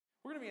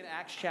We're going to be in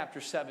Acts chapter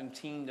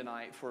 17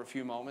 tonight for a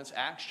few moments.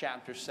 Acts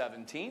chapter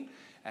 17.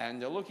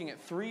 And looking at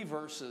three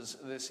verses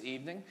this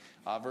evening,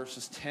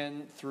 verses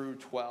 10 through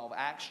 12.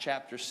 Acts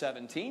chapter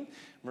 17,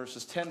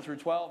 verses 10 through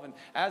 12. And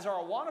as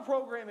our Awana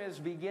program is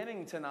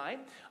beginning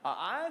tonight,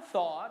 I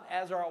thought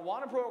as our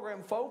Awana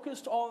program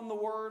focused on the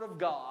Word of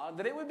God,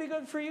 that it would be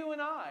good for you and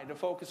I to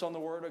focus on the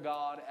Word of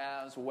God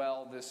as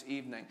well this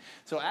evening.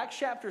 So Acts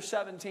chapter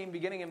 17,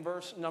 beginning in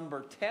verse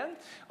number 10.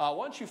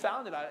 Once you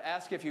found it, I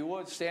ask if you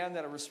would stand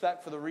out of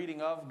respect for the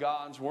reading of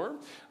God's Word.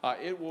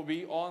 It will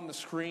be on the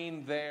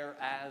screen there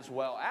as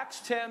well.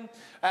 Acts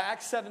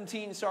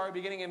 17,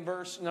 beginning in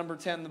verse number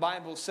 10, the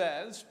Bible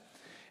says,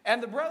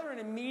 "And the brethren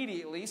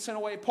immediately sent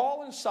away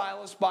Paul and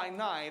Silas by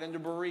night unto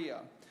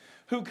Berea,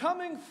 who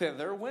coming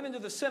thither went into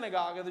the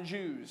synagogue of the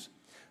Jews.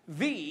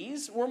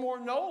 These were more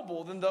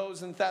noble than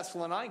those in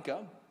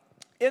Thessalonica,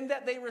 in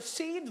that they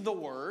received the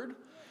word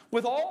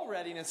with all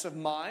readiness of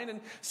mind, and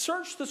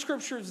searched the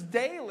Scriptures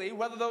daily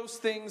whether those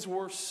things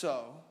were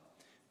so.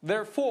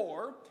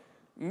 Therefore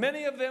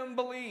many of them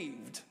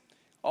believed,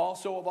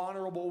 also of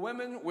honorable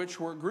women, which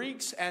were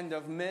Greeks, and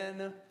of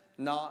men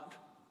not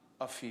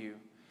a few."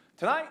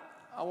 Tonight,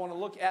 I want to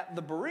look at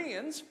the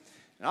Bereans,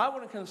 and I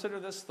want to consider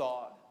this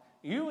thought: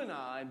 you and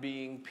I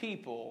being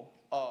people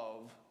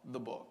of the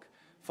book.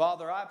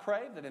 Father, I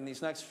pray that in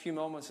these next few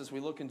moments as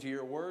we look into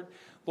your word,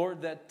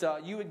 Lord,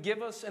 that you would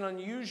give us an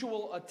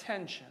unusual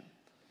attention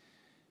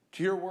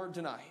to your word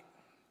tonight.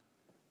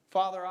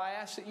 Father, I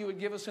ask that you would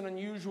give us an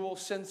unusual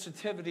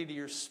sensitivity to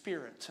your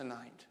spirit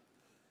tonight.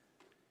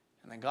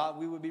 And then, God,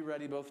 we would be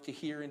ready both to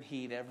hear and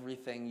heed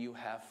everything you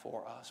have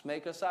for us.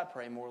 Make us, I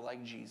pray, more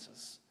like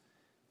Jesus,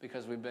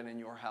 because we've been in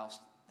your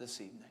house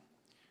this evening.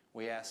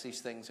 We ask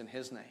these things in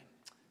his name.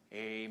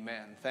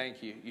 Amen.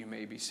 Thank you. You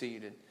may be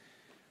seated.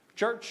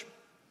 Church,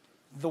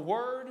 the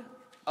word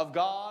of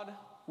God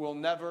will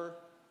never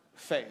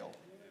fail.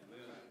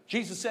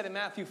 Jesus said in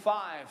Matthew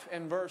 5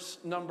 and verse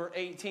number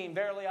 18,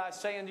 "Verily I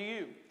say unto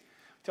you,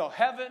 till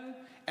heaven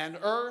and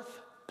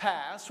earth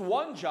pass,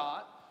 one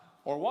jot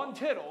or one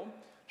tittle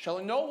shall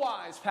in no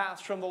wise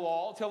pass from the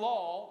law till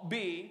all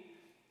be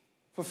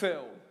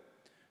fulfilled."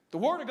 The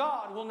Word of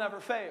God will never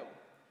fail.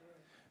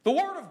 The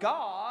Word of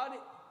God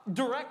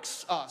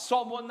directs us.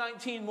 Psalm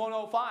 119,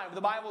 105,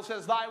 the Bible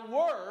says, "Thy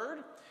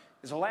Word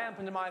is a lamp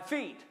unto my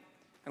feet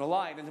and a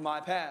light unto my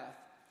path."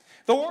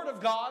 The Word of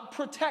God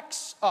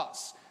protects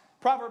us.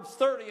 Proverbs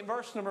 30 and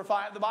verse number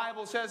 5, the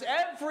Bible says,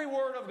 "Every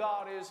word of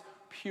God is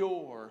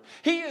pure.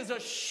 He is a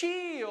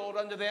shield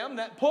unto them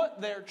that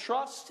put their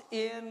trust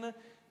in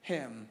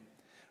him."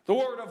 The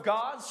word of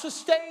God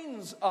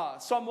sustains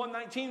us. Psalm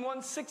 119,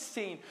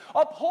 116.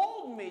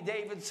 "Uphold me,"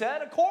 David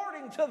said,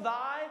 "according to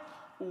thy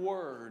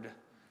word,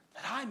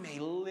 that I may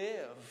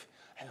live,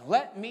 and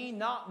let me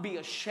not be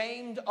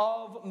ashamed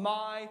of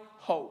my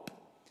hope."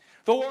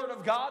 The word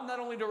of God not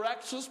only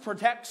directs us,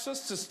 protects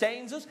us,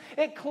 sustains us,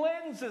 it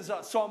cleanses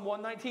us. Psalm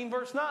 119,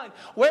 verse 9.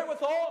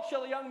 "Wherewithal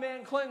shall a young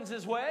man cleanse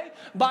his way?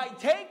 By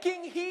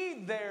taking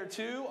heed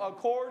thereto,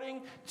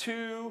 according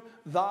to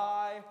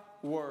thy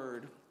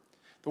word."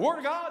 The Word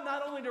of God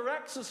not only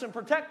directs us and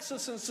protects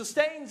us and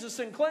sustains us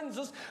and cleanses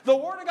us, the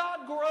Word of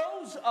God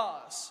grows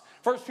us.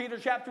 1 Peter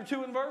chapter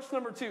 2 and verse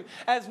number 2.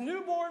 "As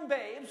newborn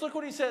babes," look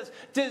what he says,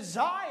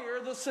 "desire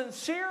the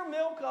sincere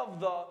milk of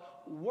the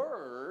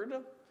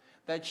Word,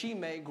 that ye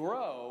may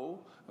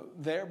grow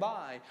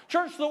thereby."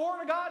 Church, the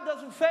Word of God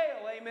doesn't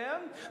fail,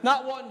 amen?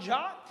 Not one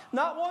jot,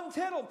 not one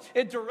tittle.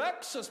 It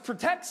directs us,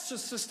 protects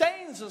us,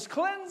 sustains us,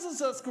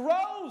 cleanses us,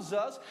 grows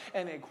us,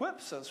 and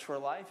equips us for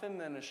life and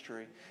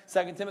ministry.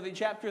 2 Timothy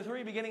chapter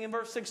 3, beginning in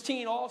verse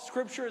 16, "All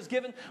Scripture is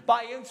given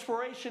by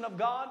inspiration of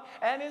God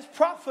and is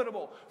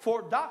profitable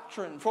for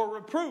doctrine, for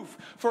reproof,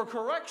 for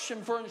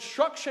correction, for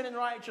instruction in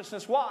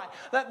righteousness." Why?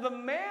 "That the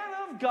man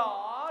of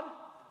God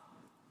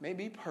may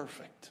be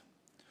perfect,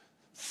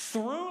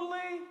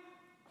 thoroughly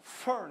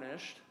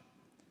furnished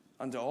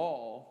unto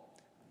all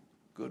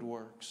good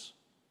works."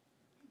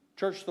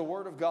 Church, the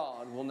Word of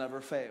God will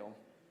never fail.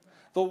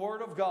 The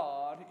Word of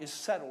God is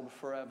settled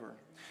forever.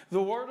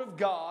 The Word of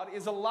God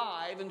is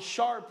alive and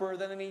sharper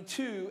than any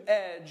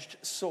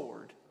two-edged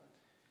sword.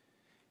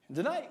 And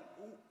tonight,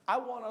 I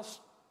want us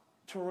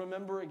to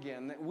remember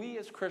again that we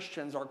as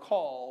Christians are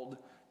called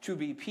to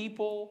be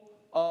people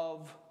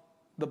of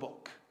the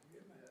book.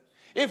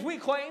 If we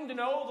claim to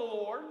know the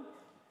Lord,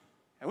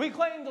 and we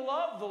claim to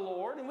love the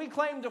Lord, and we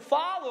claim to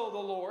follow the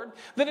Lord,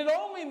 then it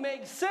only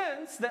makes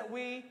sense that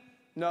we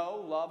know,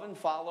 love, and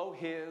follow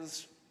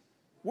his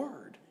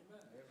word.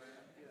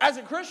 As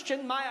a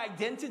Christian, my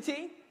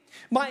identity,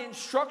 my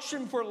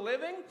instruction for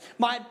living,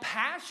 my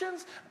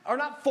passions are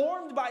not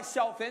formed by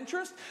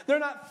self-interest. They're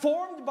not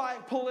formed by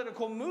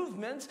political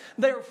movements.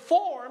 They're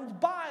formed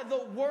by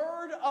the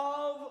Word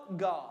of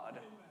God.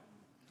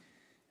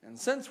 And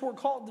since we're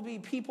called to be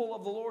people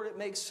of the Lord, it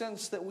makes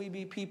sense that we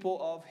be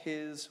people of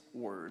his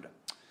word.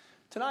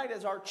 Tonight,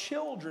 as our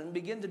children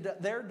begin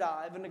their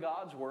dive into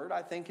God's word,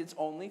 I think it's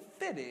only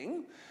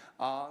fitting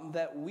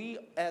that we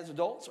as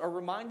adults are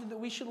reminded that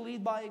we should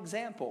lead by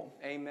example.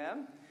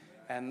 Amen?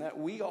 and that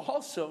we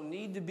also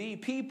need to be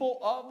people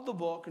of the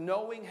book,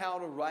 knowing how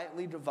to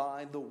rightly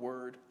divide the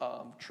word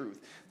of truth.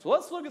 So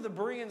let's look at the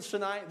Bereans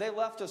tonight. They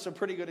left us a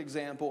pretty good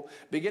example.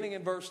 Beginning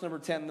in verse number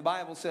 10, the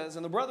Bible says,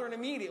 "And the brethren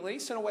immediately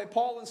sent away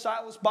Paul and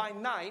Silas by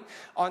night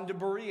unto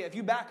Berea." If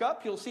you back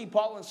up, you'll see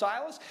Paul and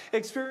Silas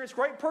experienced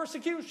great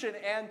persecution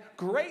and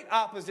great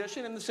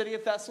opposition in the city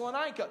of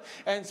Thessalonica.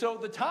 And so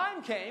the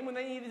time came when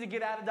they needed to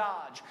get out of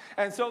Dodge.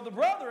 And so the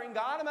brethren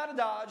got them out of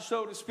Dodge,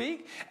 so to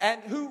speak,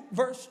 and who,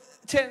 verse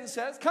 10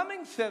 says,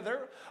 coming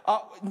thither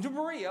to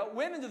Berea,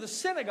 went into the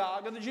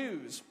synagogue of the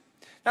Jews.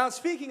 Now,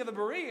 speaking of the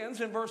Bereans,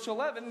 in verse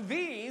 11,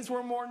 these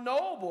were more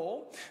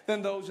noble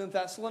than those in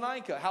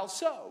Thessalonica. How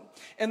so?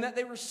 In that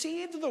they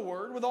received the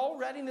word with all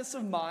readiness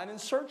of mind and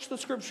searched the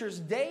scriptures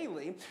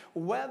daily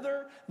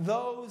whether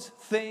those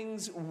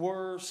things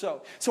were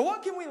so. So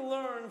what can we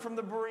learn from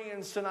the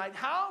Bereans tonight?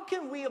 How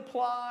can we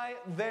apply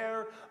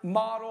their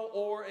model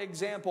or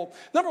example?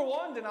 Number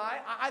one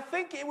tonight, I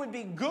think it would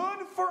be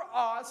good for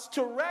us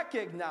to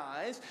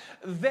recognize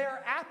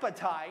their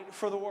appetite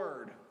for the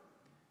word.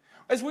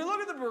 As we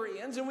look at the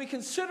Bereans and we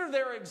consider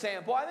their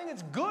example, I think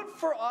it's good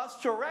for us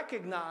to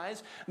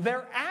recognize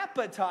their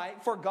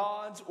appetite for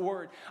God's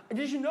word.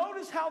 Did you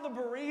notice how the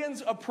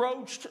Bereans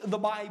approached the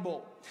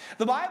Bible?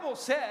 The Bible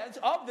says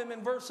of them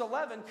in verse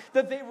 11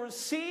 that they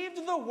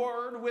received the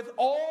word with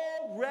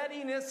all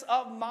readiness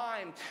of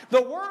mind.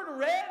 The word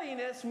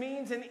readiness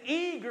means an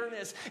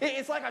eagerness.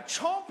 It's like a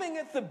chomping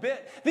at the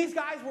bit. These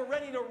guys were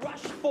ready to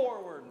rush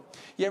forward.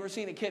 You ever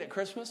seen a kid at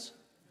Christmas?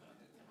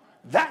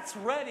 That's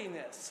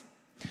readiness.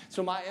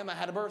 So my Emma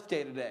had a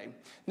birthday today.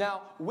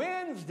 Now,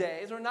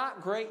 Wednesdays are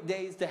not great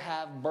days to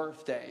have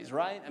birthdays,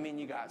 right? I mean,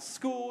 you got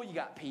school, you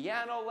got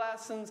piano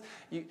lessons,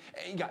 you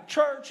got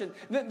church, and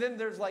then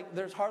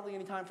there's hardly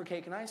any time for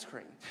cake and ice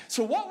cream.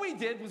 So what we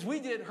did was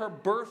we did her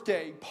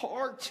birthday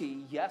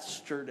party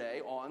yesterday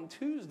on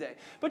Tuesday.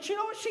 But you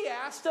know what she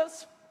asked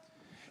us?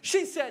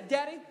 She said,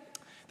 "Daddy,"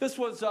 this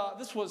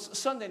was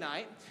Sunday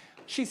night.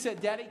 She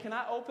said, "Daddy, can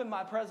I open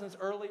my presents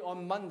early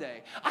on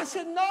Monday?" I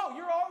said, "No,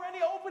 you're already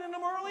opening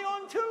them early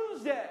on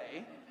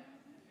Tuesday."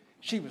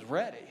 She was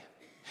ready.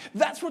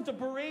 That's what the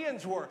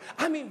Bereans were.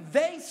 I mean,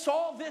 they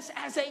saw this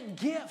as a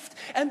gift,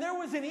 and there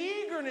was an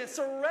eagerness,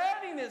 a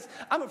readiness.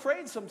 I'm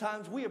afraid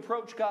sometimes we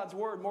approach God's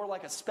word more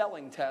like a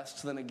spelling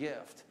test than a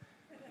gift.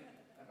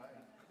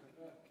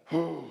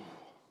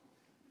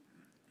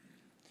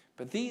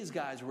 But these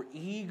guys were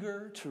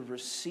eager to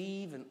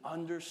receive and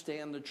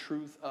understand the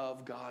truth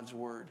of God's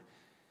word.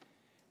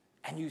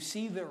 And you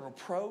see their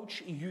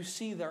approach, you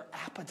see their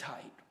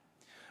appetite.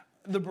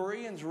 The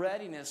Bereans'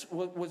 readiness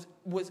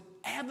was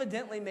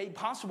evidently made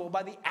possible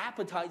by the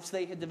appetites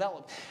they had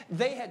developed.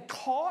 They had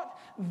taught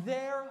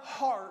their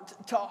heart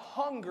to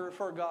hunger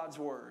for God's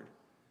word.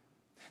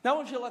 Now I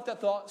want you to let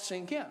that thought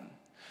sink in.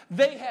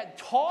 They had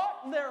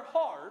taught their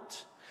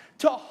heart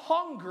to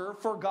hunger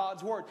for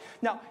God's word.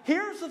 Now,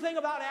 here's the thing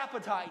about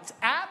appetites.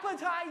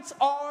 Appetites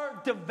are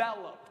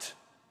developed.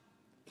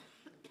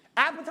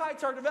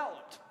 Appetites are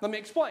developed. Let me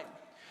explain.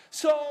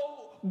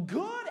 So,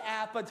 good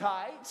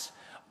appetites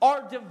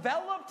are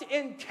developed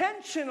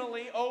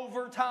intentionally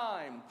over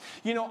time.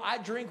 You know, I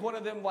drink one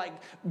of them like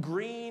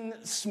green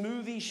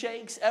smoothie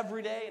shakes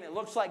every day, and it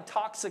looks like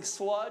toxic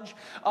sludge.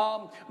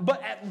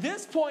 But at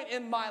this point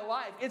in my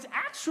life, it's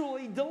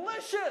actually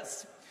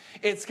delicious.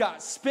 It's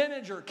got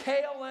spinach or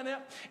kale in it.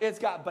 It's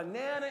got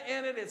banana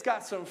in it. It's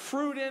got some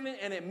fruit in it,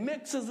 and it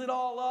mixes it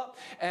all up.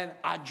 And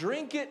I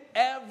drink it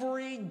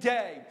every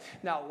day.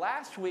 Now,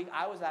 last week,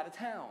 I was out of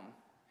town.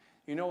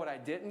 You know what I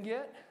didn't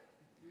get?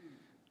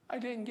 I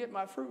didn't get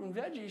my fruit and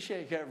veggie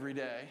shake every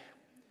day.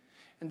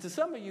 And to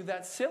some of you,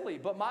 that's silly.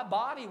 But my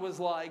body was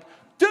like,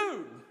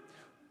 "Dude,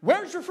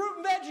 where's your fruit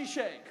and veggie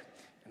shake?"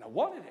 And I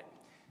wanted it.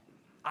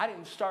 I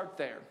didn't start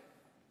there.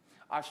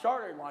 I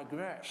started like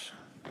this.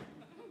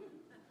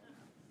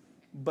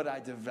 But I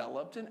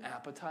developed an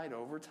appetite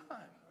over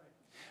time.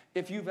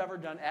 If you've ever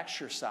done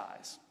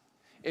exercise,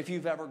 if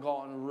you've ever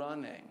gone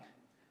running,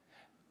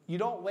 you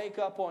don't wake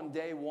up on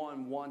day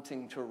one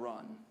wanting to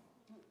run.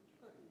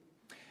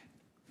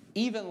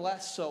 Even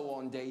less so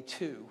on day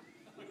 2.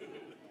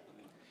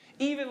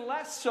 Even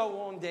less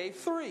so on day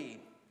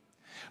 3.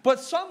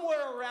 But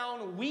somewhere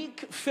around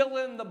week fill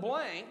in the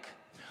blank,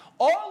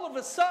 all of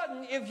a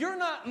sudden, if you're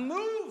not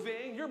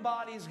moving, your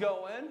body's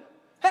going,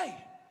 "Hey,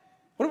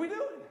 what are we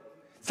doing?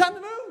 It's time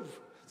to move.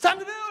 It's time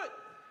to do it."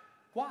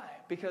 Why?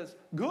 Because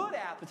good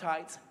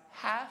appetites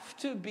have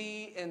to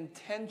be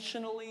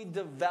intentionally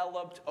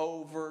developed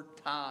over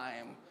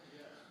time.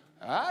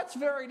 That's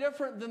very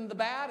different than the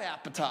bad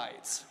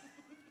appetites.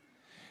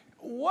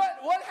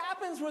 What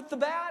happens with the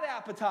bad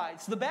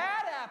appetites? The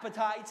bad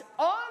appetites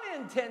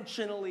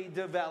unintentionally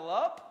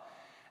develop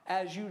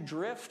as you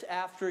drift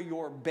after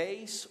your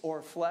base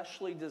or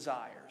fleshly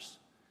desires.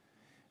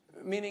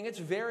 Meaning it's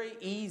very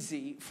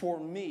easy for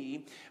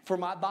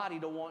my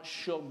body to want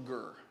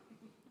sugar.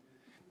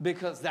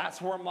 Because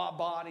that's where my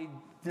body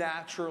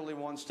naturally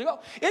wants to go.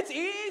 It's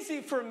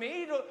easy for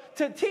me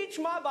to teach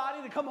my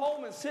body to come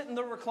home and sit in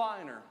the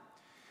recliner.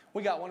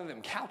 We got one of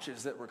them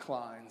couches that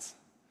reclines.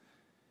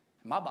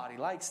 My body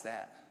likes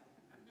that.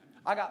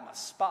 I got my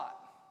spot.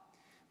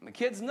 And the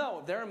kids know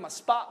if they're in my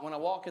spot when I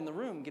walk in the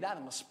room, get out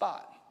of my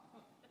spot.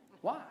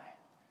 Why?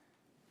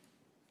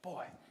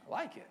 Boy, I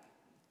like it.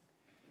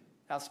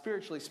 Now,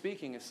 spiritually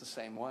speaking, it's the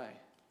same way.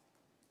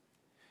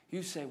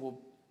 You say, well,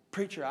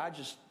 preacher, I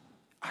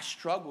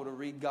struggle to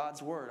read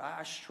God's word.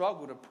 I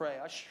struggle to pray.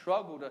 I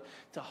struggle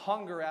to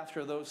hunger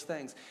after those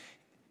things.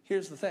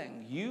 Here's the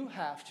thing. You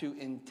have to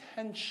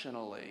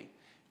intentionally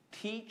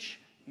teach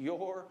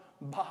your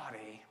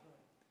body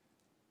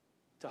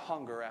to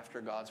hunger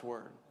after God's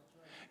word.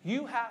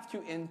 You have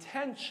to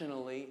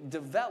intentionally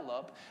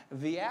develop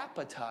the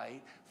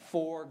appetite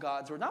for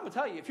God's word. Now, I'm going to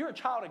tell you, if you're a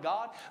child of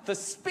God, the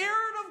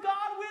Spirit of God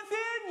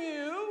within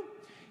you,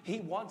 He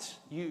wants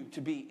you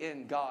to be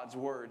in God's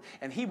word.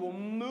 And He will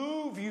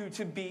move you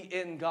to be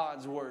in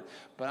God's word.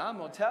 But I'm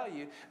going to tell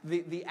you,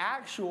 the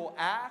actual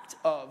act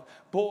of,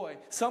 boy,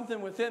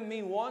 something within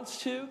me wants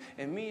to,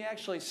 and me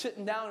actually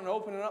sitting down and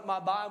opening up my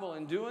Bible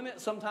and doing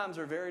it, sometimes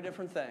are very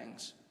different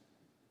things.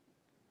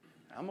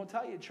 I'm going to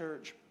tell you,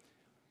 church,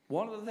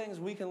 one of the things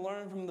we can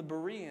learn from the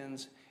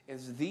Bereans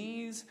is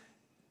these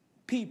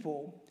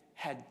people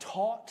had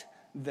taught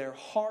their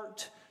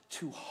heart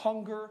to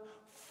hunger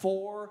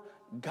for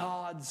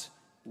God's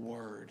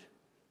word.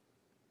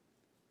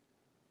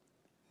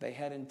 They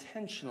had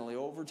intentionally,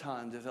 over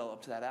time,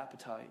 developed that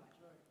appetite.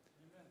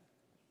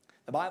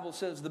 The Bible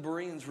says the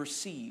Bereans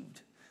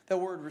received. The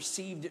word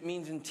received, it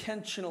means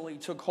intentionally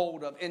took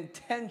hold of,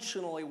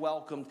 intentionally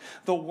welcomed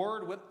the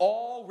word with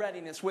all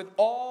readiness, with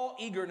all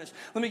eagerness.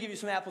 Let me give you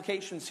some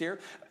applications here.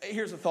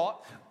 Here's a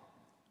thought.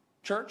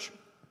 Church,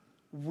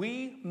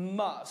 we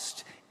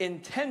must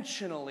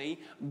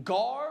intentionally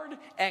guard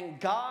and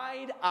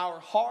guide our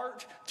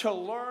heart to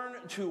learn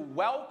to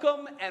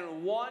welcome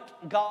and want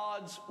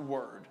God's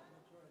word.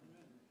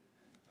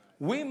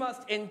 We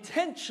must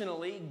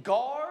intentionally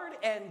guard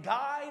and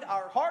guide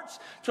our hearts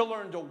to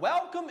learn to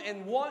welcome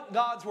and want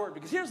God's word.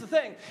 Because here's the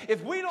thing,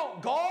 if we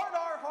don't guard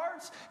our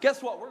hearts,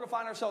 guess what? We're going to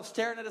find ourselves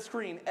staring at a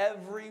screen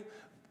every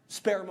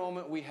spare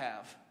moment we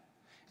have.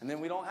 And then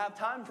we don't have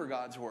time for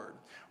God's word.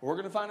 We're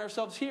going to find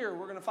ourselves here.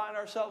 We're going to find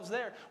ourselves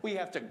there. We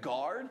have to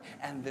guard,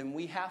 and then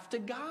we have to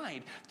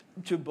guide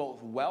to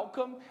both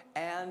welcome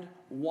and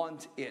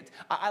want it.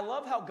 I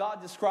love how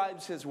God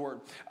describes His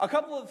word. A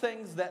couple of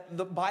things that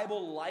the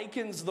Bible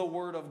likens the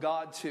word of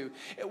God to.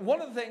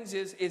 One of the things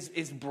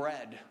is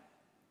bread.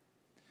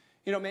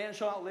 You know, man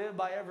shall not live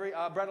by every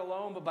bread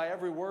alone, but by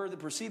every word that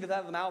proceedeth out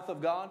of the mouth of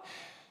God.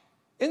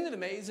 Isn't it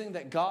amazing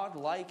that God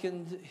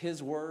likened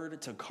His word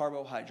to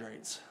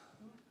carbohydrates?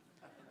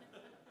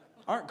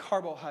 Aren't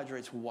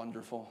carbohydrates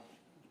wonderful?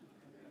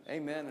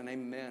 Amen and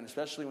amen,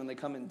 especially when they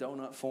come in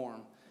donut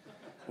form.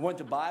 I went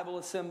to Bible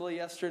assembly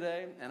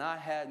yesterday, and I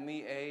had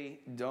me a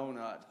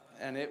donut,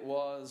 and it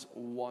was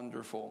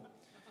wonderful.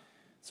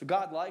 So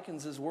God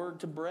likens His word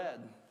to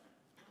bread.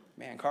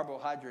 Man,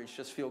 carbohydrates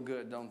just feel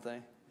good, don't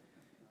they?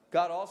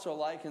 God also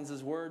likens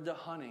His word to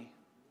honey.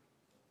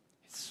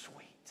 It's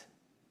sweet.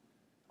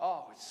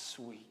 Oh, it's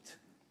sweet.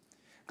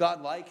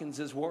 God likens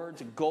His word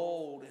to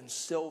gold and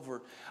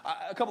silver.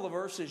 A couple of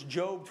verses,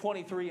 Job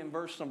 23 and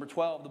verse number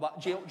 12.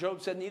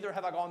 Job said, neither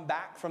have I gone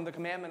back from the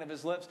commandment of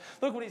His lips.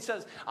 Look what he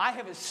says. I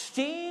have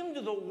esteemed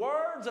the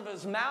words of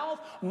His mouth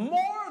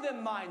more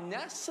than my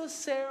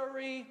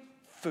necessary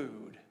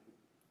food.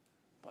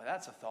 Boy,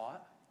 that's a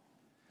thought.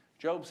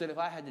 Job said, if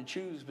I had to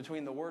choose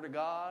between the word of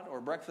God or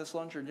breakfast,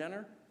 lunch, or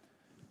dinner,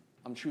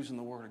 I'm choosing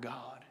the word of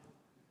God.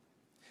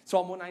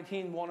 Psalm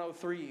 119,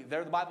 103,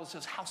 there the Bible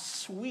says, how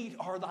sweet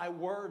are thy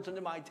words unto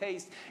my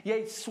taste,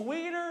 yea,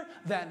 sweeter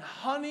than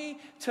honey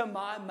to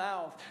my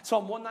mouth.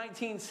 Psalm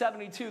 119,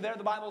 72, there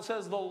the Bible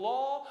says, the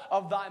law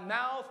of thy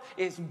mouth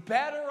is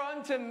better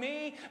unto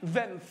me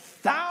than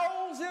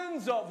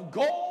thousands of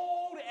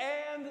gold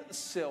and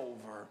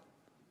silver.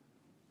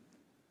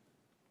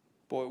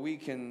 Boy, we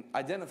can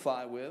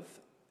identify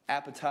with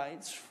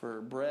appetites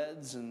for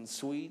breads and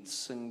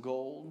sweets and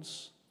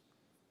golds.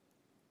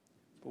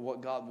 But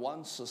what God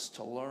wants us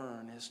to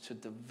learn is to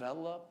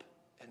develop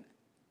an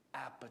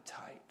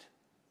appetite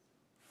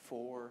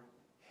for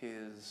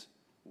His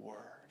word.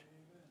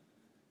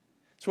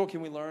 So what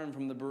can we learn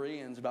from the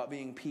Bereans about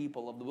being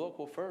people of the book?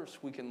 Well,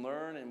 first, we can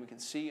learn and we can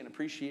see and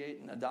appreciate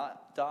and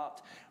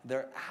adopt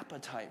their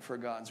appetite for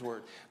God's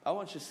word. I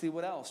want you to see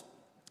what else.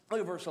 Look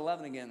at verse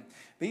 11 again.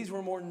 These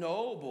were more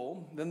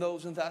noble than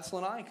those in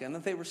Thessalonica, and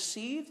that they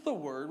received the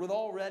word with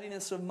all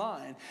readiness of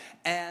mind.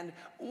 And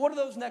what are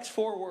those next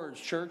four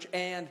words, church?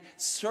 And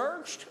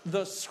searched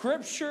the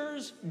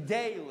scriptures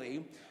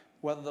daily,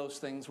 whether those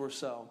things were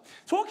so.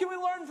 So what can we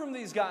learn from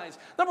these guys?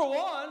 Number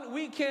one,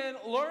 we can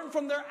learn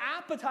from their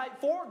appetite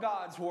for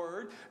God's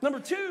word.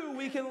 Number two,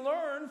 we can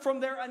learn from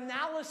their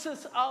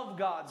analysis of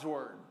God's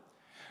word.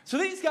 So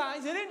these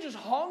guys, they didn't just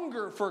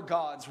hunger for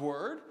God's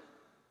word.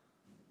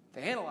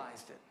 They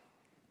analyzed it.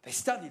 They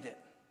studied it.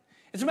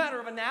 It's a matter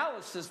of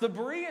analysis. The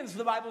Bereans,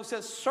 the Bible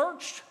says,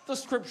 searched the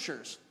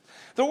Scriptures.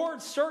 The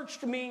word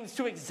searched means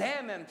to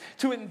examine,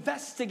 to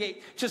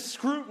investigate, to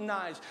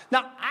scrutinize.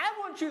 Now, I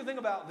want you to think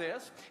about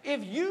this.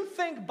 If you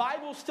think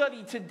Bible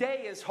study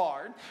today is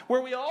hard,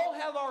 where we all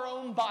have our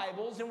own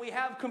Bibles and we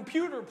have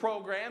computer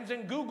programs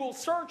and Google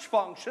search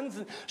functions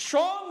and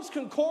Strong's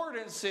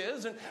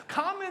concordances and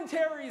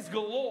commentaries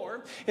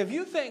galore, if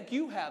you think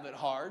you have it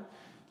hard,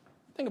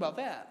 think about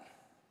that.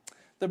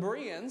 The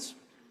Bereans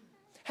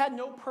had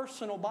no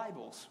personal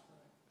Bibles.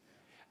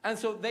 And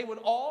so they would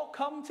all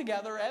come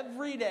together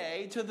every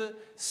day to the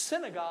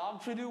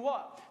synagogue to do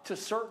what? To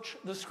search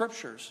the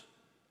Scriptures.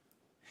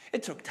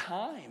 It took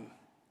time.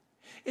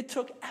 It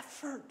took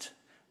effort.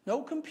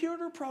 No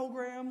computer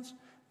programs,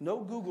 no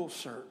Google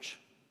search.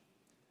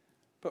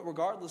 But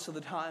regardless of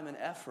the time and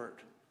effort,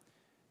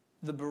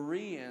 the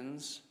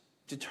Bereans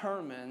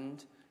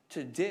determined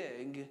to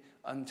dig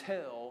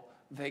until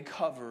they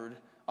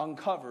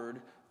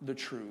uncovered the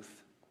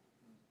truth.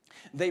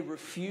 They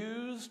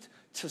refused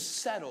to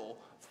settle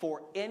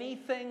for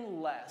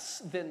anything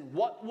less than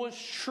what was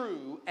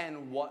true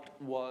and what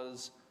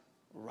was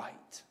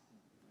right.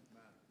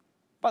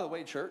 By the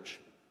way, church,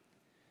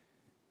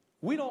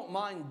 we don't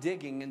mind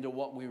digging into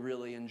what we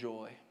really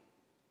enjoy.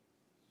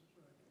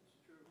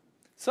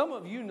 Some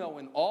of you know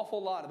an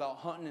awful lot about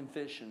hunting and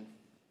fishing.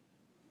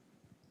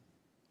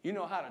 You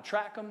know how to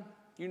track them.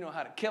 You know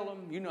how to kill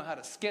them. You know how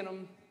to skin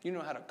them. You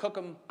know how to cook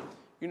them.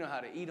 You know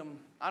how to eat them.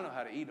 I know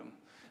how to eat them.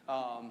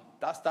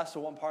 That's the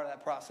one part of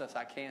that process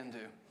I can do.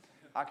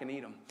 I can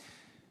eat them.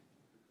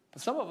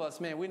 But some of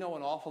us, man, we know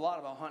an awful lot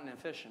about hunting and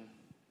fishing.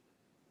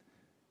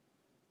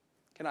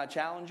 Can I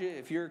challenge you?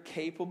 If you're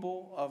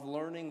capable of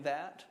learning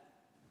that,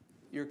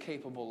 you're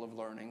capable of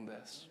learning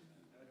this.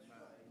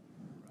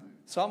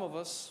 Some of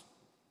us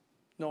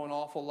know an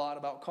awful lot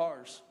about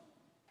cars.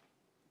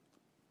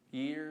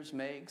 Years,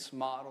 makes,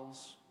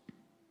 models,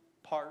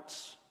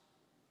 parts,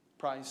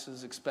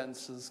 prices,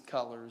 expenses,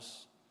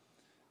 colors.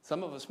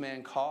 Some of us,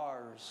 man,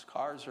 cars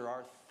are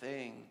our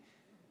thing.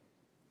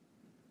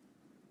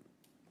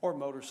 Or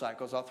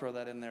motorcycles. I'll throw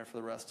that in there for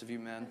the rest of you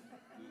men.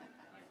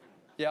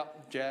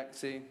 Yep, Jack,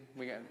 see,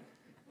 we got it.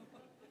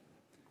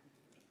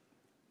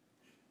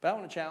 But I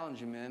want to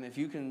challenge you, men. If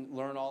you can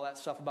learn all that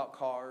stuff about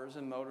cars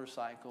and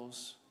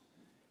motorcycles,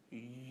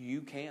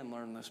 you can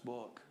learn this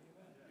book.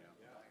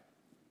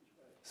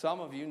 Some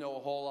of you know a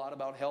whole lot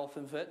about health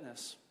and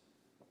fitness.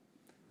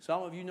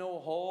 Some of you know a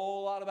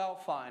whole lot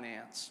about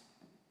finance.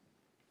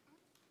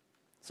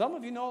 Some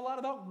of you know a lot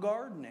about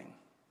gardening.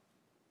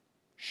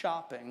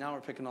 Shopping. Now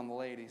we're picking on the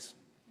ladies.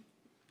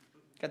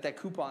 Got that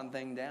coupon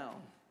thing down.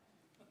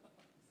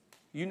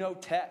 You know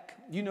tech.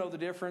 You know the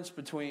difference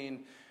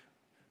between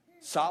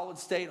solid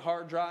state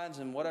hard drives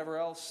and whatever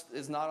else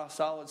is not a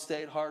solid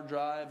state hard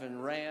drive,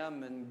 and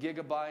RAM and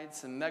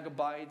gigabytes and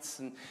megabytes,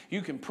 and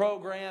you can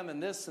program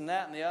and this and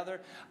that and the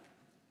other.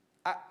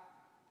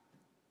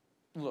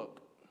 Look,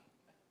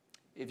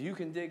 if you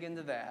can dig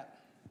into that,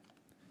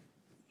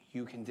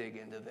 you can dig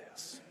into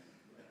this.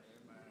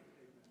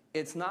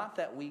 It's not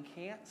that we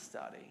can't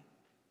study.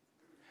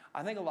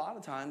 I think a lot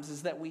of times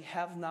is that we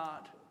have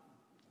not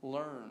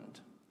learned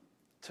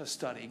to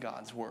study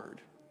God's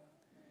Word.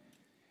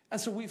 And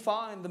so we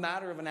find the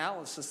matter of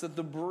analysis that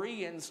the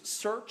Bereans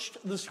searched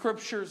the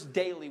Scriptures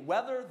daily,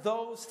 whether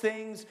those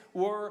things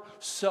were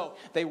so.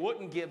 They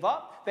wouldn't give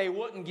up. They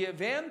wouldn't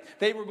give in.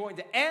 They were going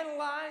to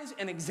analyze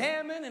and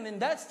examine and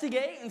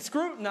investigate and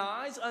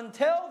scrutinize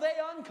until they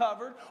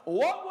uncovered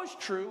what was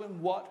true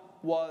and what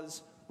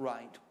was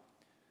right.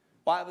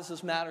 Why is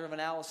this matter of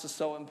analysis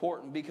so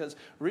important? Because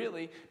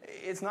really,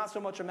 it's not so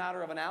much a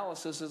matter of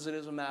analysis as it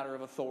is a matter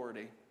of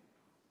authority.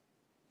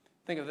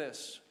 Think of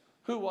this.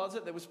 Who was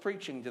it that was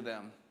preaching to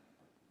them?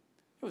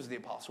 It was the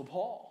Apostle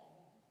Paul.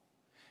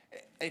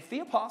 If the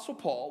Apostle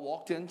Paul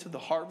walked into the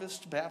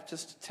Harvest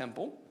Baptist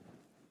Temple,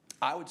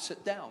 I would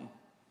sit down.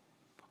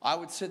 I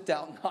would sit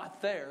down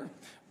not there,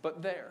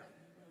 but there.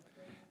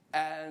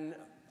 And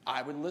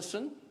I would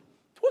listen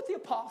to what the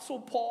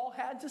Apostle Paul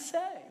had to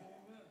say.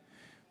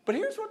 But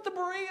here's what the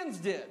Bereans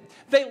did.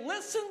 They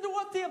listened to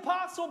what the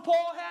Apostle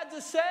Paul had to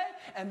say,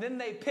 and then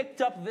they picked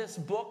up this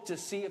book to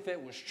see if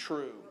it was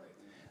true.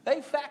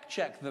 They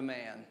fact-checked the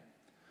man.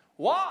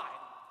 Why?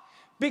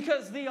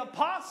 Because the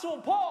Apostle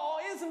Paul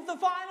isn't the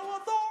final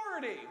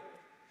authority.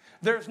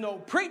 There's no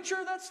preacher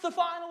that's the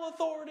final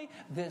authority.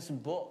 This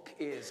book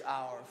is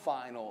our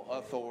final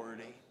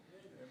authority.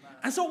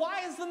 And so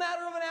why is the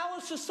matter of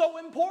analysis so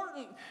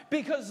important?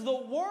 Because the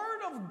Word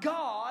of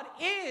God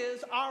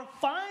is our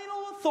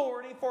final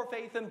authority for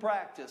faith and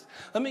practice.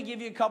 Let me give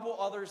you a couple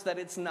others that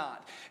it's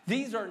not.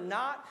 These are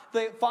not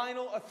the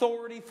final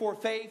authority for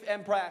faith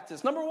and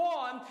practice. Number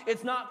one,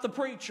 it's not the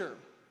preacher.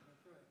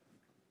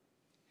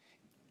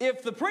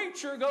 If the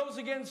preacher goes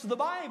against the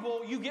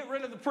Bible, you get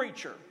rid of the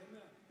preacher.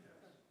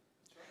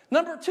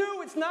 Number two,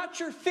 it's not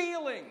your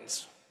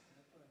feelings.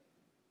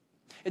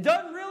 It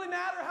doesn't really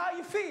matter how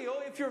you feel.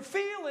 If your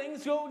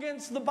feelings go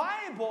against the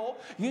Bible,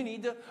 you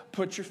need to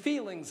put your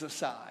feelings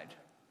aside.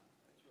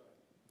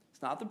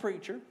 It's not the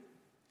preacher.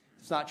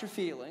 It's not your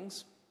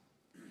feelings.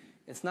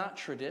 It's not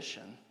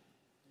tradition.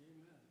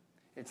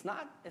 It's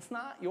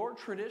not your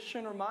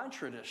tradition or my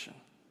tradition.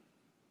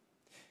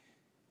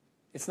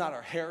 It's not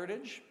our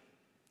heritage.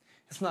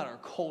 It's not our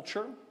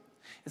culture.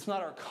 It's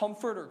not our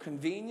comfort or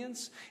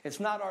convenience. It's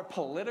not our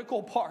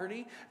political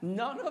party.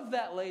 None of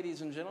that,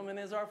 ladies and gentlemen,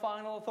 is our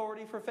final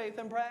authority for faith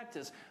and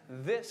practice.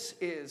 This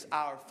is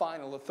our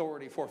final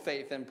authority for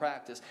faith and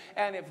practice.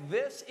 And if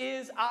this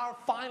is our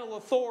final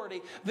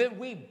authority, then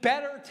we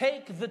better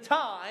take the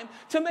time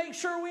to make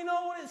sure we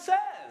know what it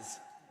says.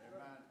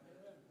 Amen.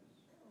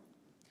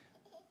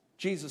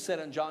 Jesus said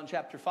in John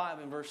chapter 5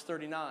 and verse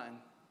 39,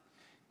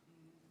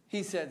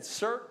 he said,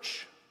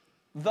 search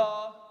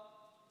the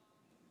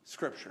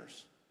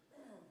Scriptures.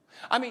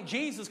 I mean,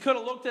 Jesus could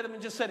have looked at him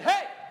and just said,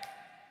 hey,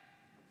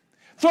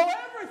 throw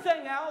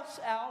everything else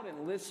out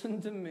and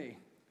listen to me.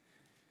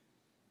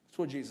 That's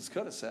what Jesus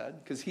could have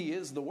said, because he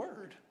is the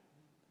Word.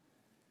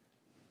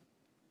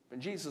 But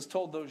Jesus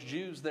told those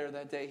Jews there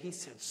that day, he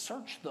said,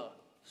 search the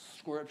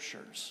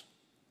Scriptures.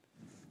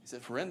 He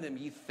said, for in them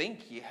ye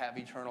think ye have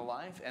eternal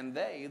life, and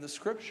they, the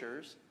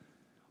Scriptures,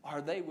 are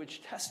they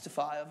which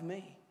testify of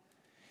me.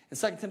 In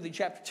 2 Timothy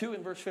chapter 2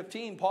 and verse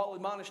 15, Paul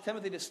admonished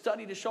Timothy to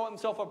study to show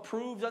himself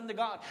approved unto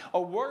God,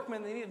 a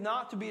workman that needeth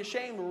not to be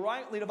ashamed,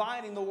 rightly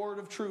dividing the word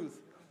of truth.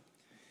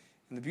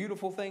 And the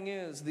beautiful thing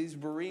is, these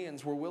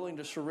Bereans were willing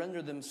to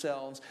surrender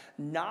themselves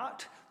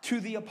not to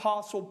the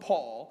Apostle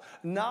Paul,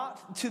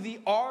 not to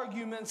the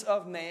arguments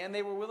of man.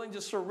 They were willing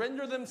to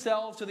surrender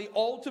themselves to the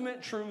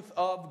ultimate truth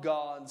of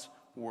God's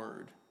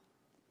word.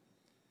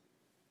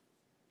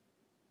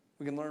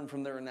 We can learn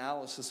from their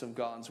analysis of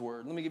God's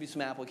word. Let me give you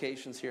some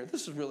applications here.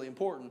 This is really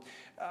important.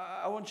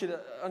 I want you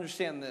to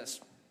understand this.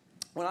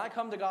 When I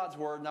come to God's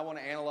word and I want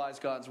to analyze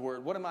God's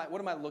word, what am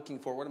I looking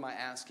for? What am I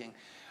asking?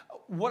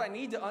 What I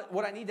need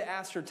to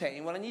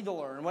ascertain, what I need to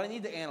learn, what I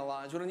need to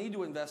analyze, what I need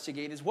to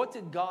investigate is, what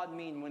did God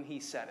mean when he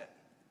said it?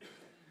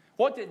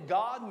 What did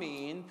God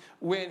mean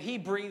when he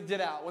breathed it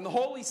out? When the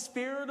Holy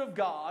Spirit of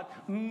God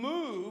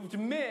moved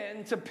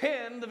men to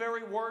pen the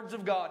very words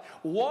of God.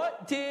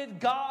 What did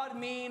God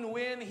mean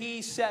when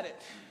he said it?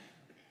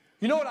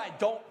 You know what I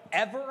don't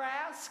ever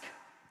ask?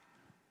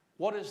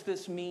 What does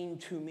this mean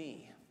to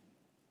me?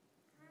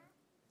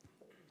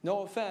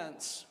 No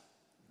offense,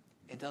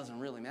 it doesn't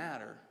really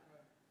matter.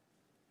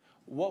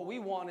 What we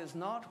want is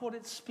not what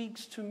it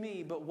speaks to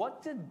me, but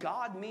what did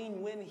God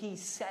mean when he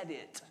said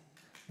it?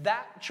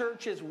 That,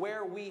 church, is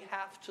where we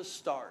have to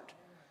start.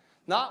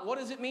 Not what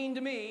does it mean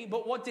to me,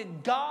 but what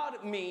did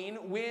God mean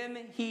when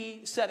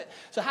he said it?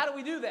 So how do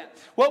we do that?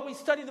 Well, we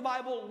study the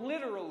Bible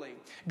literally.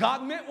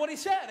 God meant what he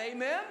said,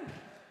 amen?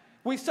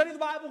 We study the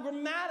Bible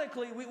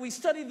grammatically. We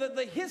study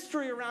the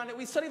history around it.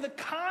 We study the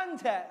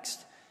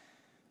context.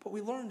 But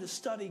we learn to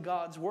study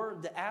God's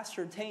word, to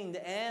ascertain,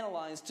 to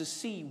analyze, to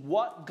see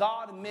what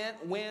God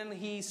meant when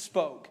he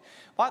spoke.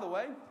 By the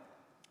way,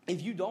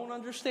 if you don't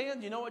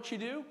understand, you know what you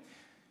do?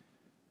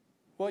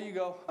 Well, you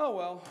go, oh,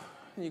 well,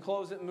 and you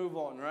close it and move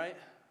on, right?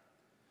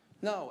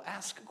 No,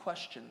 ask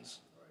questions.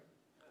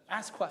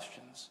 Ask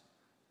questions.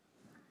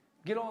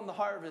 Get on the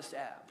Harvest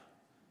app.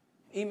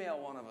 Email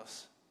one of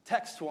us.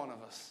 Text one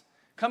of us.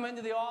 Come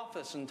into the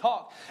office and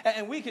talk.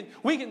 And we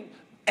can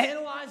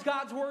analyze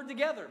God's word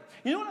together.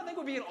 You know what I think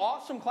would be an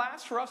awesome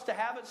class for us to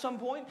have at some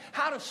point?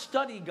 How to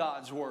study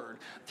God's word.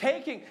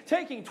 Taking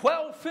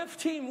 12,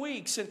 15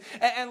 weeks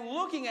and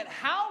looking at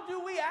how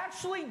do we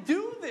actually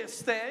do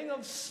this thing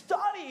of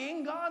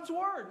studying God's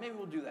word. Maybe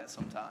we'll do that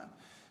sometime.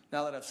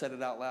 Now that I've said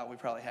it out loud, we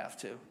probably have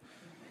to.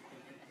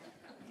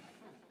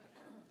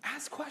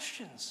 Ask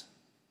questions.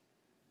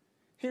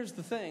 Here's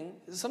the thing.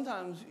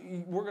 Sometimes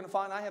we're going to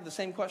find I have the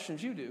same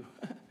questions you do.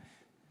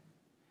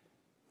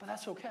 But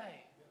that's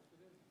okay.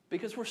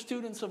 Because we're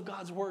students of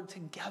God's word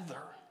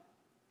together.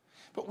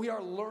 But we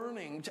are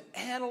learning to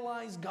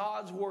analyze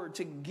God's word,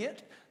 to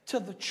get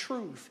to the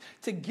truth,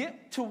 to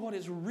get to what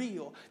is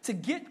real, to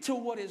get to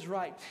what is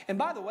right. And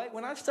by the way,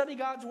 when I study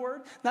God's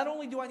word, not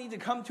only do I need to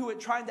come to it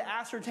trying to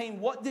ascertain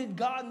what did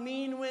God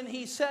mean when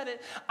he said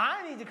it,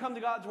 I need to come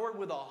to God's word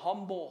with a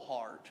humble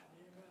heart.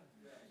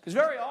 Because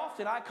very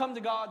often I come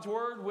to God's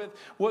word with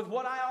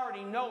what I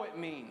already know it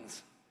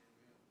means.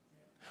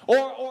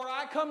 Or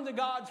I come to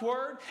God's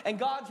word and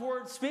God's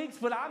word speaks,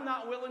 but I'm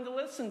not willing to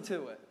listen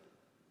to it.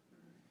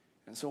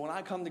 And so when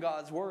I come to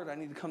God's word, I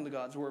need to come to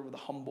God's word with a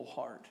humble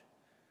heart.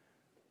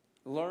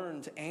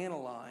 Learn to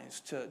analyze,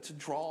 to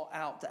draw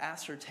out, to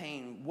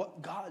ascertain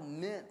what God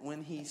meant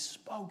when he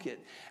spoke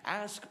it.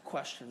 Ask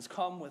questions.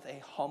 Come with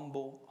a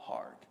humble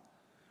heart.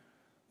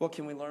 What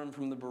can we learn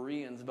from the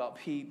Bereans about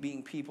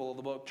being people of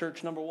the book?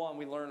 Church, number one,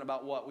 we learn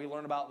about what? We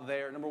learn about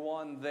their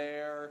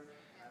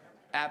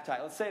appetite.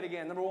 Let's say it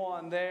again. Number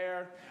one,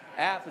 their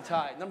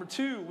appetite. Number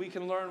two, we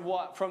can learn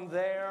what? From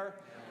their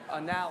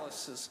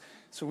analysis.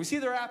 So we see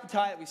their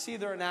appetite, we see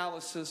their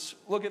analysis.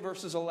 Look at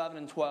verses 11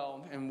 and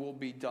 12, and we'll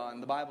be done.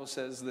 The Bible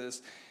says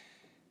this: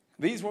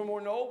 these were more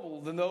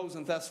noble than those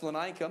in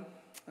Thessalonica,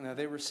 and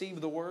they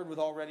received the word with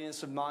all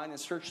readiness of mind and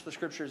searched the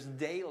scriptures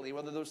daily,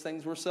 whether those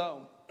things were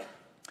so.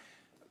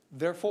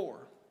 Therefore,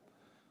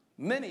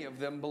 Many of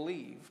them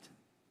believed.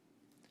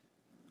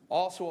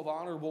 Also of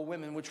honorable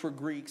women, which were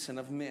Greeks, and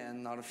of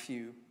men, not a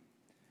few.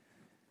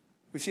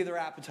 We see their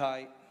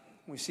appetite.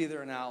 We see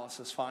their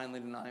analysis. Finally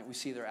tonight, we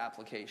see their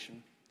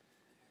application.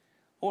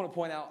 I want to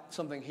point out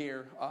something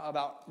here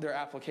about their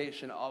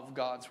application of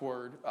God's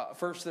word.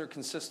 First, their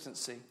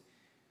consistency.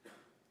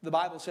 The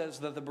Bible says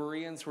that the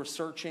Bereans were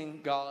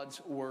searching God's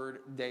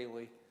word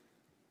daily.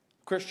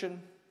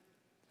 Christian,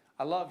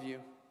 I love you,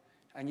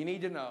 and you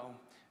need to know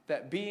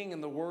that being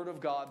in the Word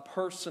of God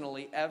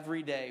personally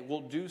every day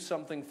will do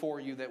something for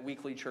you that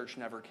weekly church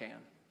never can.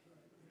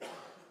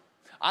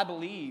 I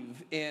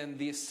believe in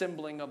the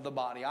assembling of the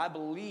body. I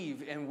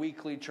believe in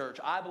weekly church.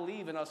 I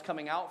believe in us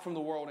coming out from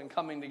the world and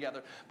coming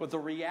together. But the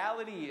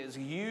reality is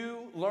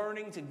you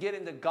learning to get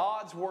into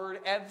God's Word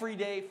every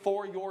day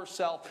for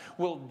yourself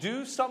will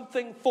do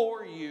something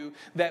for you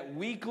that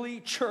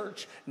weekly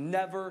church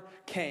never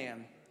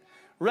can.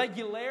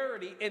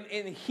 Regularity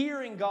in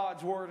hearing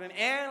God's word and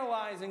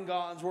analyzing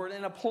God's word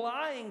and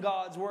applying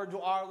God's word to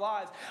our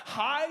lives,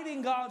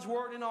 hiding God's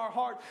word in our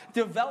heart,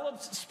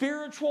 develops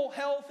spiritual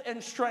health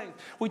and strength.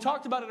 We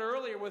talked about it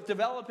earlier with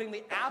developing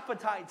the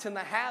appetites and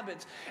the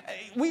habits.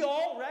 We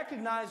all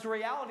recognize the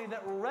reality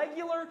that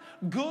regular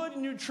good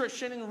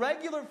nutrition and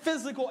regular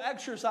physical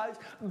exercise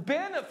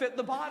benefit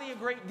the body a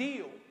great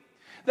deal.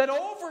 That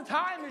over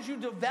time, as you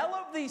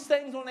develop these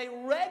things on a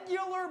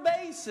regular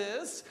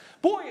basis,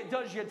 boy, it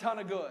does you a ton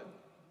of good.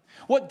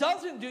 What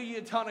doesn't do you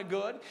a ton of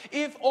good,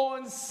 if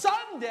on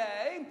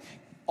Sunday,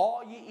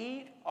 all you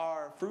eat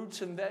are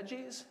fruits and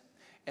veggies,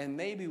 and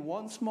maybe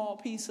one small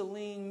piece of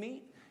lean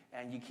meat,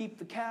 and you keep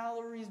the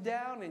calories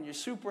down, and you're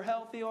super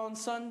healthy on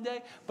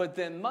Sunday, but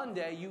then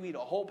Monday, you eat a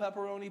whole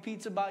pepperoni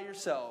pizza by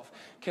yourself.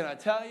 Can I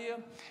tell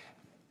you,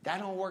 that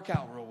don't work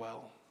out real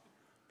well.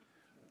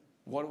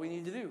 What do we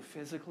need to do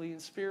physically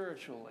and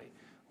spiritually?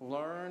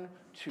 Learn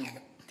to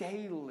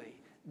daily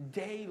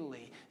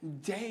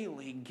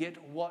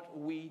get what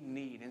we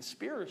need. And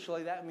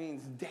spiritually, that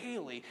means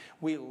daily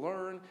we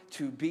learn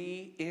to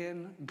be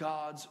in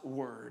God's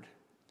Word.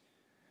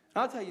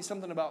 I'll tell you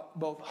something about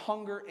both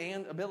hunger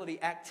and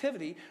ability.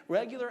 Activity,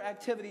 regular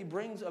activity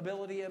brings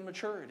ability and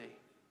maturity.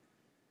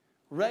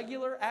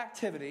 Regular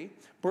activity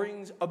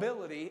brings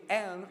ability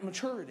and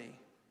maturity.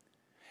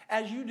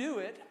 As you do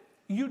it,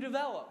 you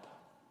develop.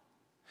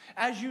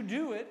 As you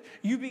do it,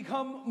 you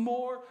become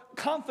more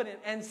confident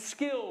and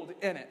skilled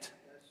in it.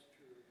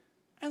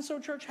 And so,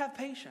 church, have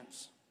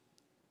patience.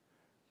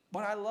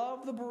 But I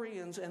love the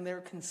Bereans and their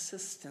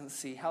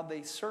consistency, how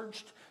they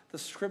searched the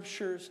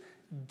Scriptures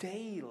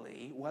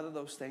daily, whether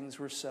those things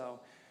were so.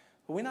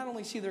 But we not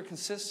only see their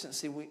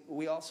consistency,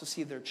 we also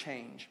see their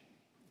change.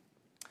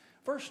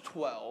 Verse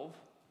 12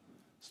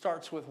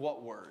 starts with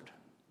what word?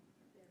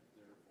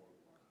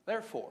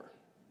 Therefore.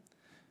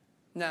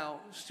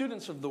 Now,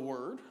 students of the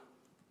Word,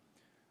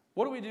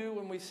 what do we do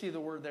when we see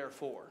the word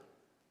therefore?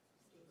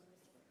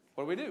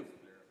 What do?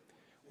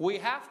 We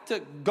have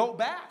to go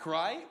back,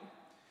 right?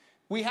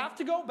 We have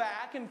to go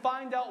back and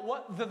find out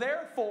what the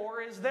therefore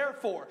is there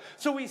for.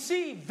 So we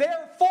see,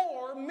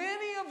 therefore,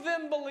 many of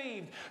them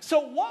believed.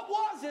 So what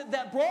was it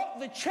that brought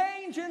the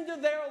change into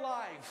their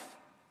life?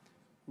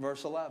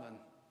 Verse 11.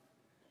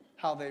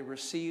 How they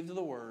received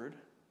the word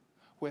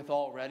with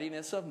all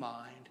readiness of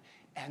mind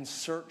and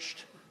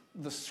searched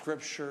the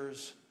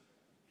Scriptures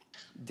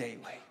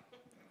daily.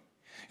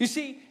 You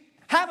see,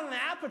 having an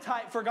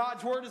appetite for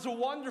God's Word is a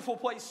wonderful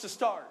place to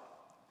start.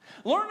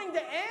 Learning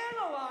to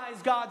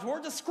analyze God's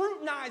Word, to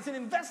scrutinize and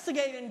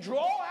investigate and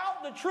draw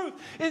out the truth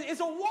is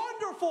a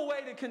wonderful way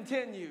to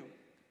continue.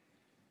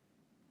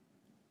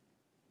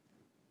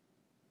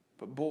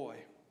 But boy,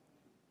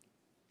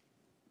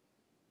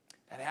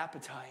 that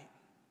appetite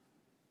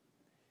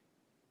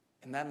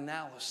and that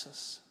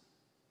analysis,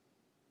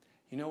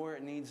 you know where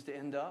it needs to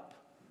end up?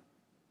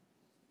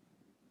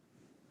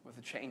 With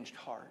a changed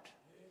heart.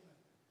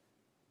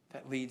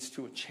 That leads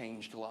to a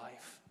changed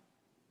life.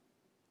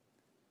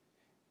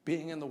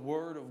 Being in the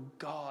Word of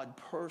God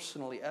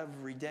personally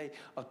every day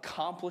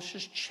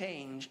accomplishes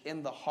change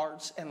in the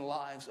hearts and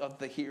lives of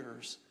the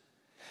hearers.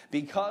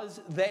 Because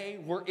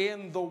they were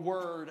in the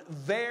Word,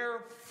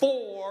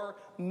 therefore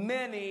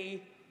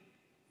many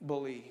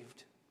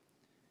believed.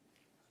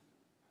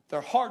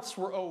 Their hearts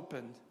were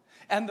opened,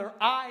 and their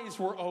eyes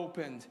were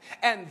opened,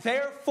 and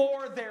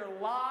therefore their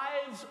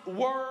lives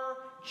were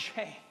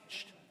changed.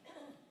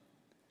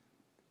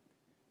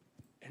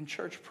 And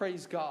church,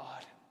 praise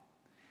God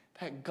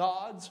that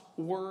God's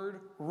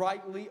Word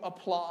rightly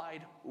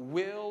applied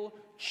will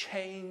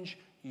change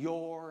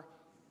your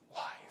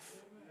life.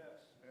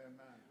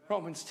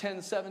 Romans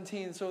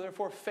 10:17, so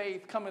therefore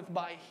faith cometh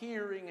by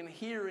hearing, and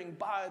hearing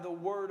by the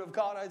word of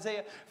God.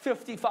 Isaiah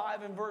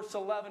 55 and verse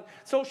 11,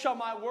 so shall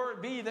my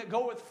word be that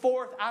goeth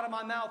forth out of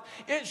my mouth.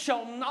 It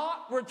shall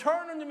not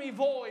return unto me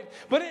void,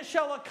 but it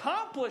shall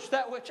accomplish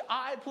that which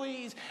I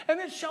please, and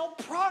it shall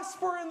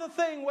prosper in the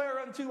thing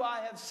whereunto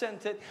I have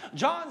sent it.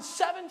 John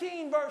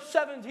 17 verse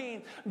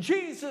 17,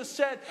 Jesus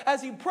said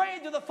as he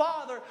prayed to the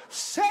Father,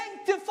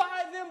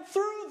 sanctify them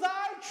through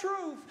thy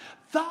truth.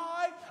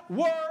 Thy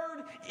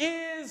word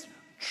is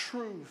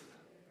truth.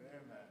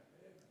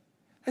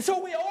 And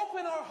so we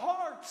open our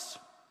hearts.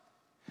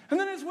 And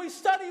then as we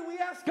study, we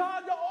ask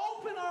God to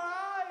open our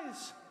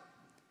eyes.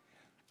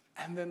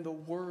 And then the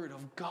Word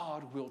of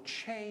God will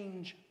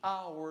change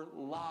our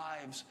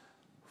lives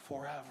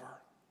forever.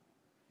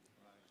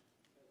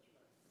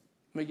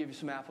 Let me give you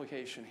some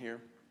application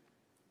here.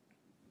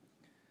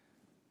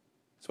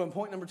 So in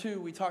point number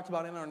 2, we talked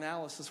about in our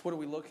analysis, what are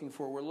we looking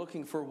for? We're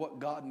looking for what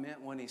God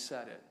meant when He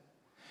said it.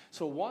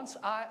 So once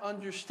I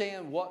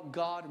understand what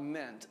God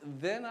meant,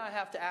 then I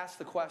have to ask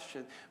the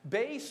question,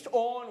 based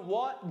on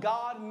what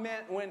God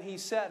meant when He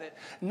said it,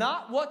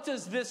 not what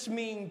does this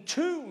mean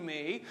to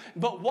me,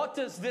 but what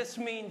does this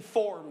mean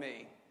for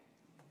me?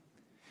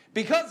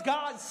 Because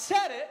God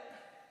said it,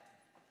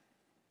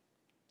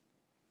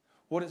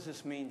 what does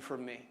this mean for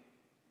me?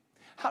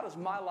 How does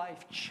my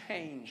life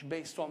change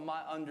based on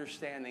my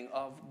understanding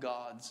of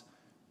God's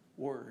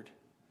Word?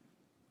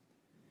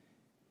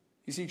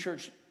 You see,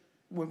 church,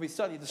 when we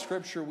study the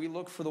Scripture, we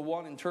look for the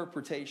one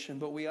interpretation,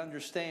 but we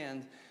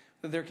understand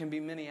that there can be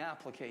many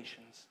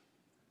applications.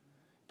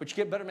 But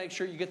you better make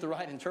sure you get the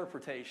right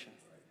interpretation.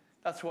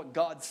 That's what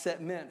God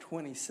meant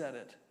when He said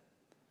it.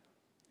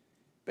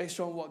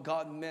 Based on what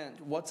God meant,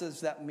 what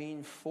does that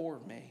mean for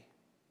me?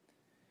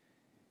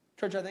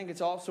 Church, I think it's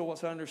also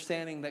what's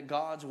understanding that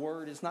God's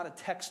Word is not a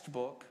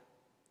textbook,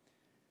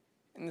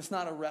 and it's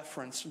not a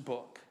reference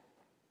book.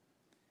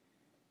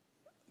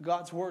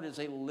 God's Word is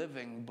a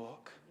living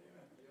book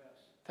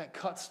that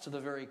cuts to the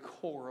very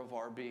core of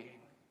our being.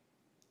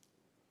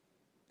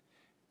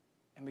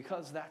 And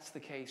because that's the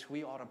case,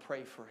 we ought to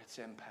pray for its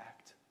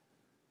impact.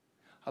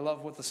 I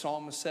love what the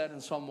psalmist said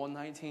in Psalm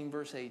 119,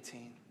 verse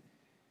 18.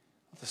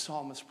 The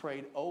psalmist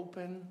prayed,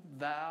 "Open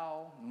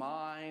thou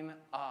mine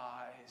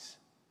eyes,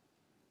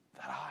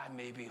 that I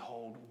may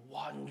behold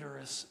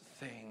wondrous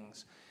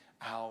things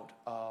out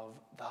of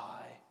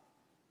thy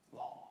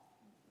law."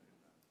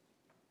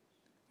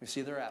 We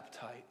see their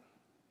appetite.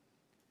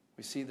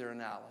 We see their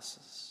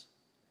analysis.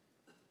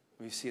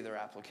 We see their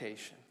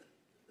application.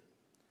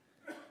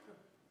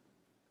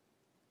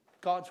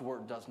 God's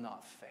Word does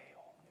not fail.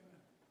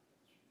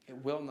 It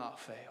will not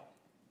fail.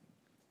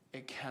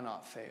 It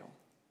cannot fail.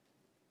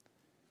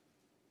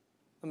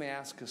 Let me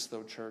ask us,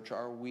 though, church,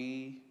 are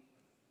we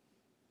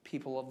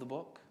people of the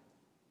book?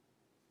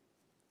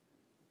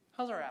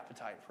 How's our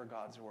appetite for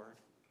God's Word?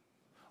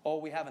 Oh,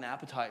 we have an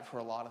appetite for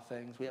a lot of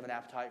things. We have an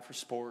appetite for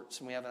sports,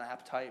 and we have an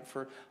appetite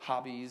for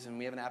hobbies, and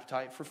we have an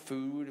appetite for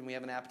food, and we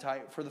have an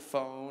appetite for the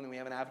phone, and we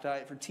have an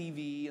appetite for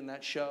TV and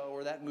that show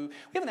or that movie.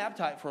 We have an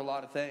appetite for a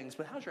lot of things,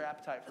 but how's your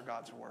appetite for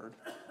God's Word?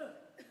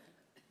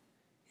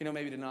 You know,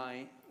 maybe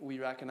tonight we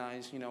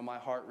recognize, my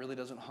heart really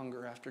doesn't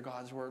hunger after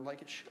God's Word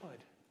like it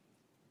should.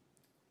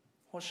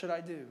 What should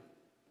I do?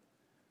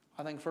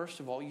 I think, first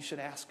of all, you should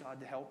ask God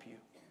to help you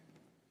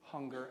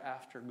hunger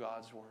after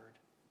God's Word.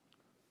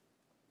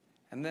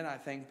 And then I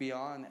think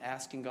beyond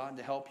asking God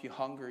to help you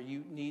hunger,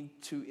 you need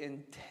to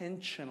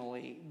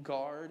intentionally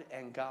guard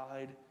and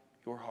guide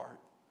your heart,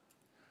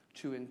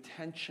 to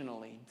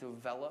intentionally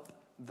develop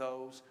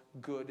those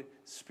good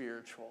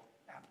spiritual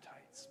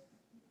appetites.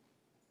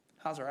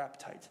 How's our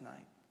appetite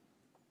tonight?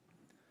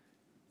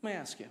 Let me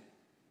ask you,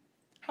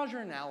 how's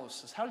your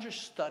analysis? How's your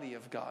study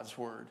of God's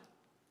Word?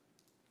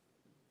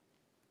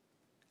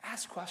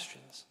 Ask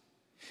questions.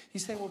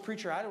 You say, well,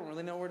 preacher, I don't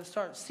really know where to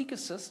start. Seek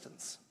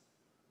assistance.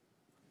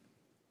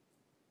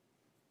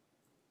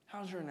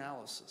 How's your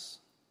analysis?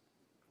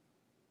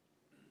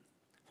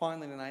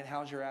 Finally tonight,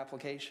 how's your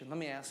application? Let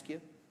me ask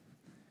you,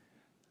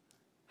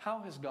 how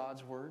has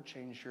God's Word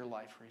changed your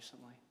life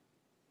recently?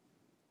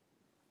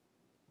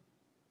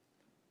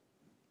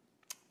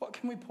 What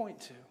can we point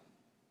to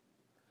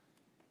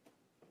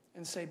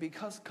and say,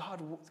 because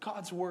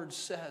God's Word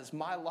says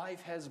my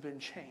life has been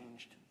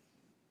changed?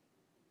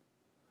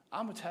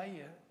 I'm going to tell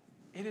you,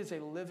 it is a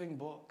living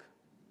book.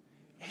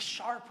 It's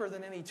sharper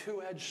than any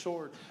two-edged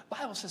sword. The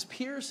Bible says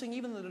piercing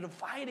even the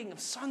dividing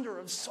asunder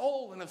of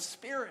soul and of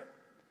spirit.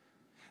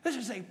 This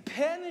is a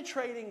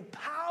penetrating,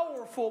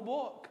 powerful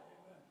book.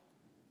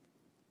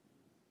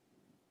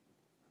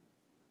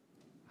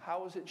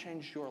 How has it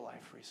changed your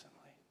life recently?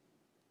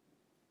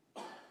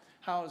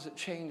 How has it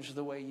changed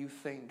the way you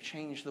think,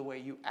 changed the way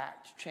you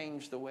act,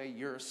 changed the way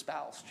you're a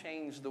spouse,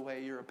 changed the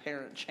way you're a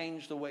parent,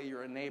 changed the way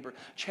you're a neighbor,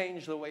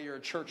 changed the way you're a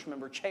church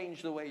member,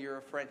 changed the way you're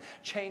a friend,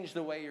 changed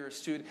the way you're a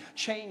student,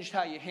 changed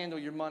how you handle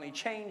your money,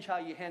 changed how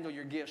you handle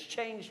your gifts,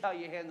 changed how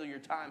you handle your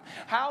time?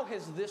 How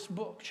has this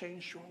book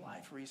changed your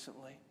life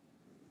recently?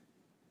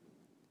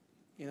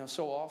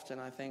 So often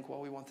I think, well,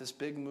 we want this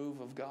big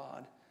move of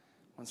God,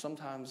 when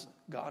sometimes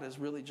God is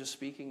really just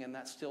speaking in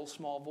that still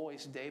small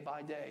voice day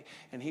by day.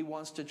 And He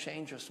wants to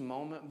change us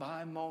moment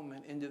by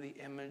moment into the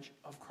image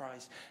of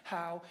Christ.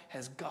 How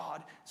has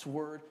God's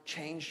Word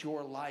changed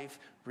your life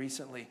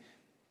recently?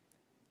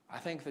 I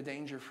think the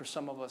danger for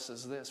some of us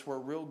is this. We're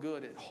real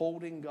good at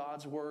holding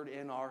God's Word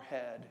in our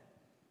head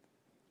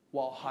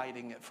while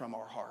hiding it from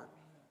our heart.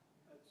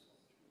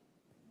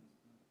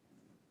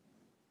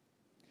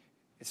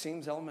 It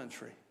seems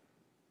elementary.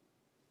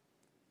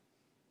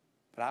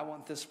 But I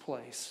want this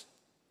place,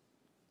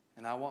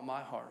 and I want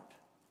my heart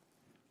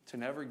to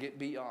never get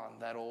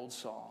beyond that old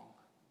song,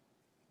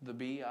 the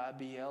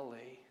Bible.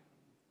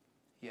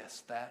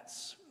 Yes,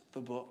 that's the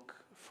book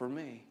for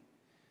me.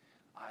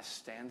 I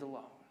stand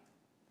alone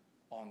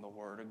on the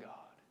Word of God,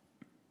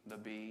 the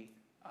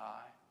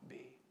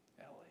Bible.